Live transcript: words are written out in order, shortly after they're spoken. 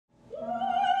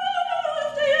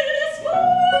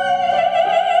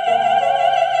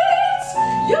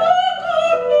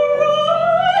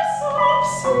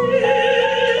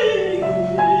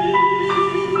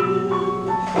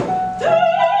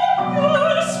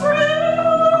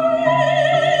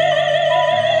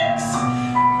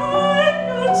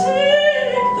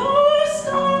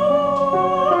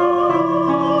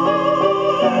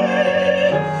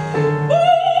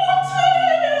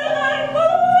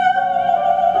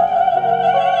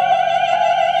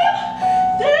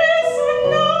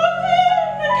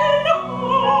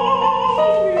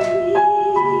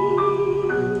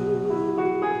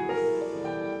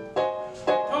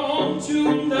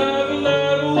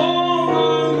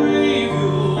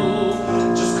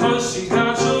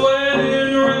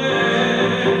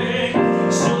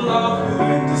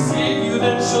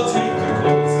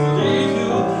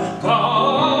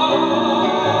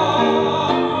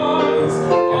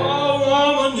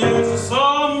Yes,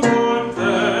 sometime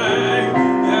thing.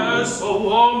 Yes, a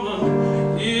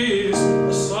woman is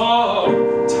a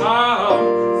sometime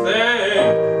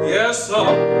thing. Yes, a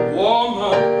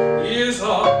woman is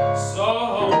a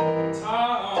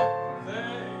sometime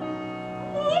thing.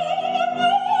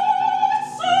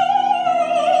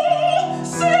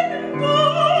 Sitting by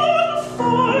the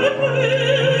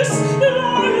fireplace,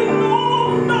 lying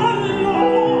all night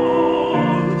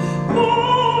long,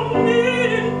 warm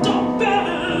in the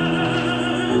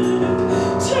bed,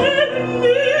 telling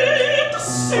me the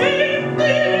same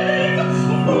thing,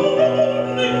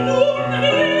 morning, noon, and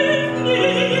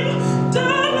evening,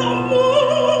 that I'm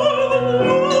more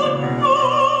than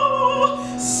Lord,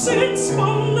 since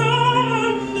my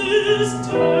man is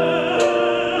dead.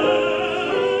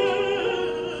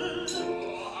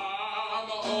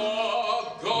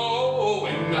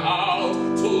 Going out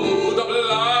to the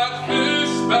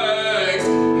Blackfish Banks,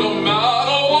 no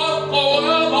matter what the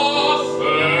weather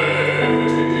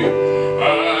say.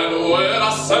 And when I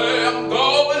say I'm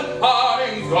going,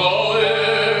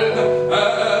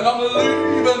 and I'm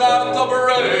leaving at the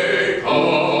break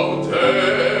of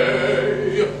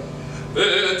day.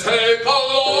 It take a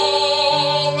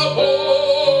long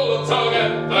pull to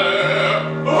get there.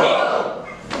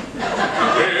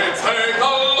 It take a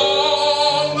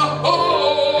long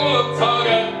pull to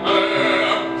get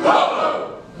there.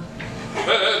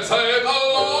 It take a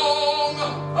long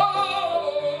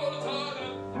pull to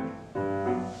get there.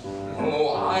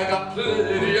 Oh, I got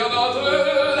plenty of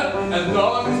nothing, and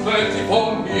nothing's plenty for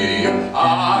me. I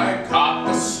got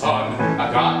the sun,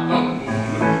 I got the moon,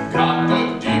 got the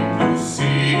deep blue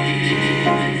sea.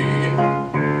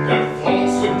 There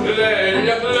folks with plenty,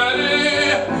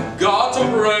 got to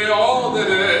pray all the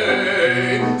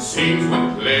day. Seems with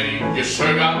plenty, you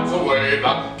sure got to worry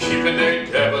about keeping the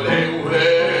devil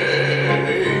away.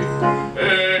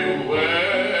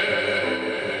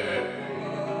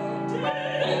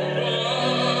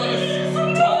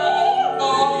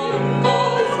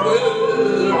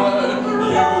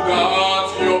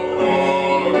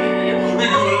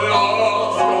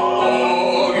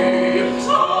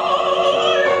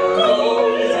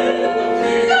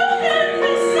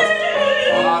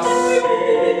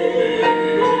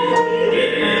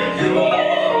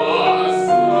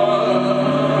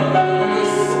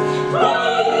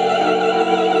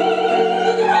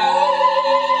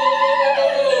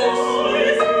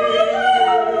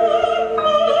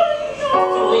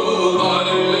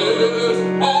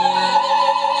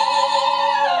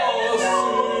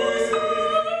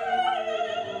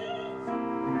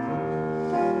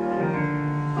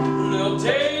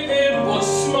 David was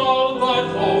small, but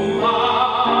oh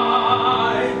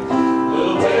my.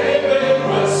 Little David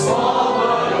was small,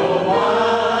 but oh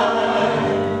my.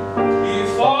 He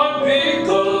fought big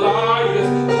Goliath,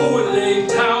 who would lay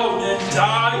down and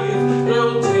dieth.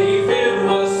 Little David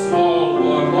was small,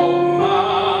 but oh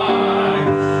my.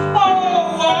 Oh,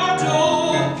 what do?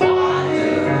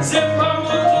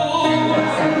 Zimbabwe do?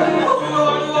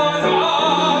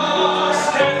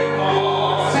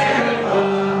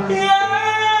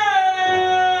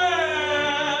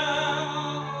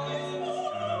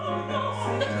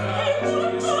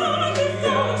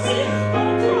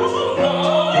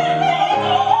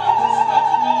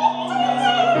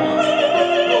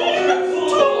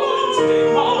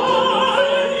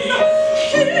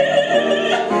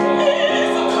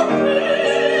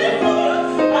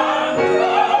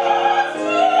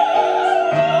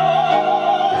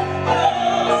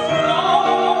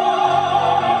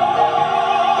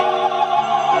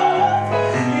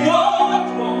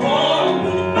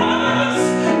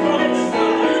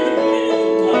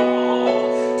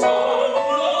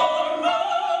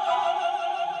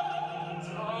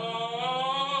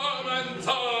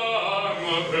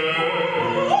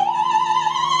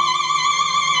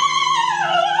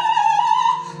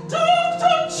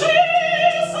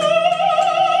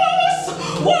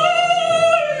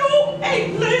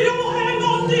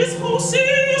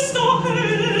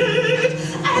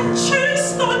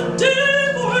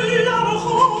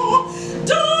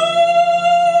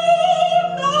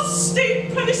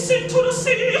 Into the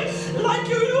sea like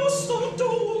you used to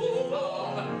do.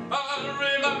 And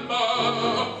remember,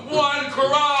 when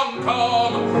crown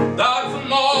come, that's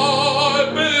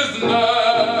my business.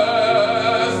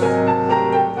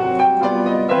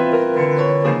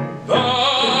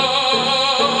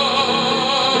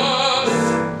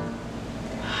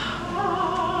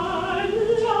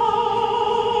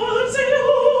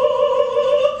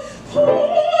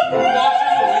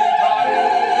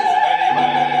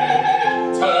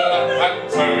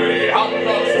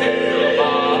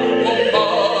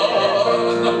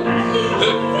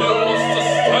 If you was to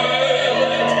stay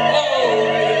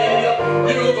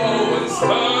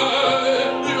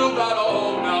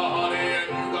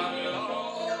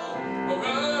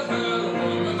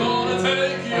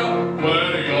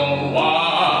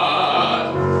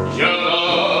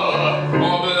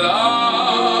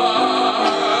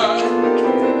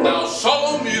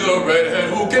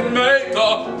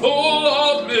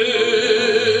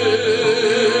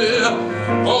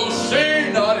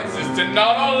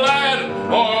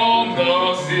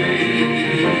the sea.